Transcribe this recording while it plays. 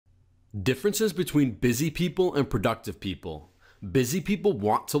Differences between busy people and productive people. Busy people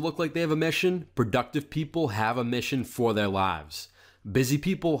want to look like they have a mission. Productive people have a mission for their lives. Busy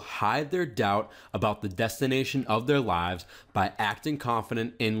people hide their doubt about the destination of their lives by acting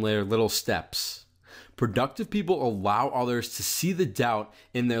confident in their little steps. Productive people allow others to see the doubt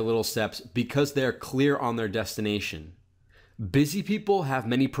in their little steps because they are clear on their destination. Busy people have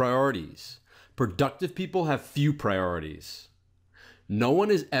many priorities. Productive people have few priorities. No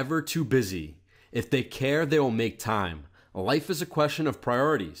one is ever too busy. If they care, they will make time. Life is a question of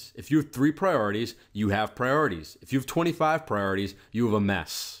priorities. If you have 3 priorities, you have priorities. If you have 25 priorities, you have a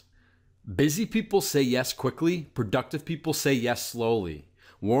mess. Busy people say yes quickly. Productive people say yes slowly.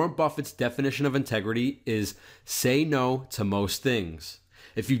 Warren Buffett's definition of integrity is say no to most things.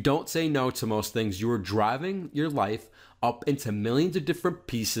 If you don't say no to most things, you are driving your life up into millions of different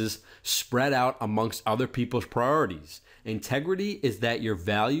pieces spread out amongst other people's priorities. Integrity is that your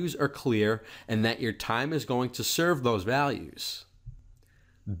values are clear and that your time is going to serve those values.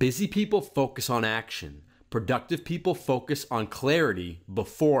 Busy people focus on action. Productive people focus on clarity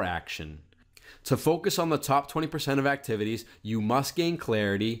before action. To focus on the top 20% of activities, you must gain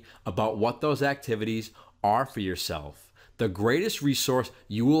clarity about what those activities are for yourself. The greatest resource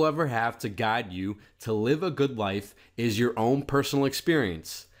you will ever have to guide you to live a good life is your own personal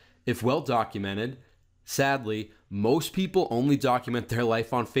experience. If well documented, sadly, most people only document their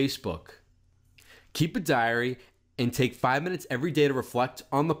life on Facebook. Keep a diary and take 5 minutes every day to reflect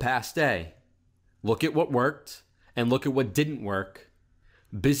on the past day. Look at what worked and look at what didn't work.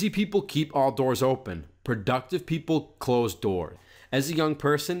 Busy people keep all doors open. Productive people close doors. As a young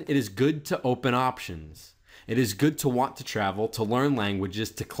person, it is good to open options. It is good to want to travel, to learn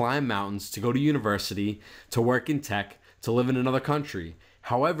languages, to climb mountains, to go to university, to work in tech, to live in another country.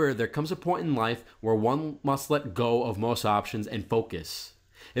 However, there comes a point in life where one must let go of most options and focus.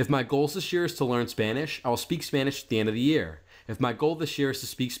 If my goal this year is to learn Spanish, I will speak Spanish at the end of the year. If my goal this year is to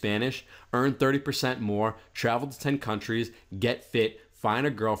speak Spanish, earn 30% more, travel to 10 countries, get fit, find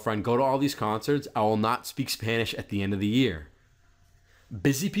a girlfriend, go to all these concerts, I will not speak Spanish at the end of the year.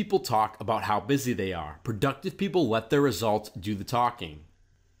 Busy people talk about how busy they are. Productive people let their results do the talking.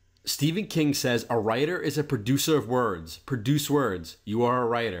 Stephen King says, a writer is a producer of words. Produce words. You are a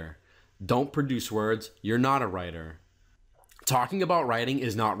writer. Don't produce words. You're not a writer. Talking about writing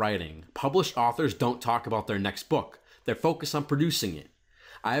is not writing. Published authors don't talk about their next book. They're focused on producing it.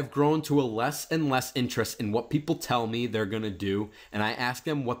 I have grown to a less and less interest in what people tell me they're going to do, and I ask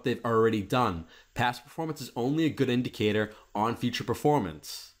them what they've already done. Past performance is only a good indicator on future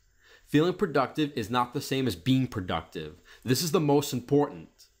performance. Feeling productive is not the same as being productive. This is the most important.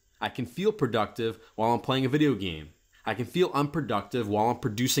 I can feel productive while I'm playing a video game. I can feel unproductive while I'm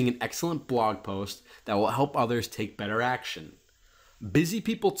producing an excellent blog post that will help others take better action. Busy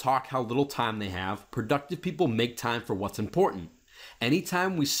people talk how little time they have. Productive people make time for what's important. Any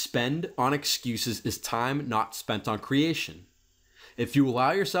time we spend on excuses is time not spent on creation. If you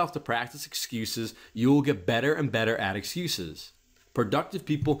allow yourself to practice excuses, you will get better and better at excuses. Productive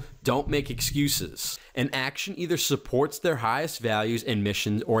people don't make excuses. An action either supports their highest values and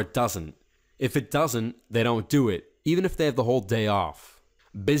missions or it doesn't. If it doesn't, they don't do it, even if they have the whole day off.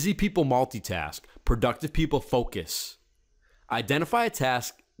 Busy people multitask. Productive people focus. Identify a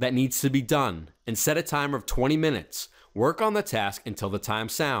task that needs to be done and set a timer of 20 minutes. Work on the task until the time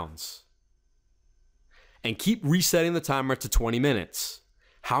sounds. And keep resetting the timer to 20 minutes.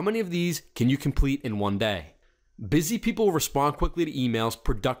 How many of these can you complete in one day? Busy people respond quickly to emails.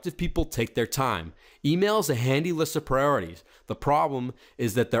 Productive people take their time. Email is a handy list of priorities. The problem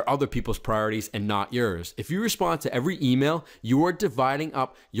is that they're other people's priorities and not yours. If you respond to every email, you are dividing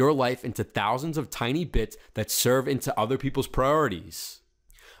up your life into thousands of tiny bits that serve into other people's priorities.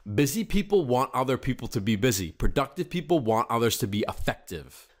 Busy people want other people to be busy. Productive people want others to be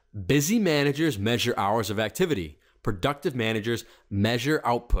effective. Busy managers measure hours of activity. Productive managers measure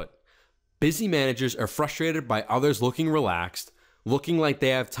output. Busy managers are frustrated by others looking relaxed, looking like they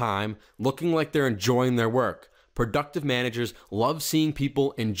have time, looking like they're enjoying their work. Productive managers love seeing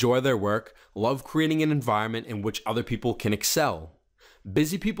people enjoy their work, love creating an environment in which other people can excel.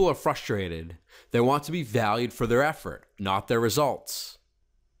 Busy people are frustrated. They want to be valued for their effort, not their results.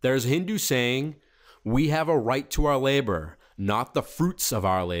 There's a Hindu saying, we have a right to our labor, not the fruits of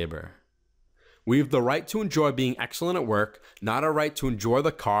our labor. We have the right to enjoy being excellent at work, not a right to enjoy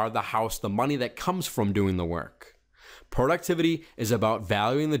the car, the house, the money that comes from doing the work. Productivity is about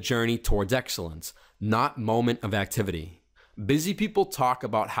valuing the journey towards excellence, not moment of activity. Busy people talk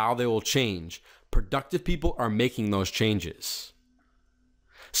about how they will change. Productive people are making those changes.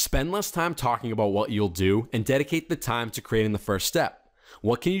 Spend less time talking about what you'll do and dedicate the time to creating the first step.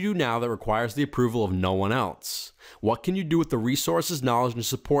 What can you do now that requires the approval of no one else? What can you do with the resources, knowledge, and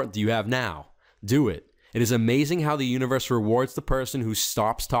support that you have now? Do it. It is amazing how the universe rewards the person who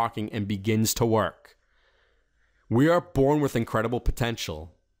stops talking and begins to work. We are born with incredible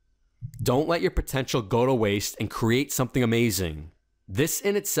potential. Don't let your potential go to waste and create something amazing. This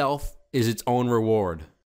in itself is its own reward.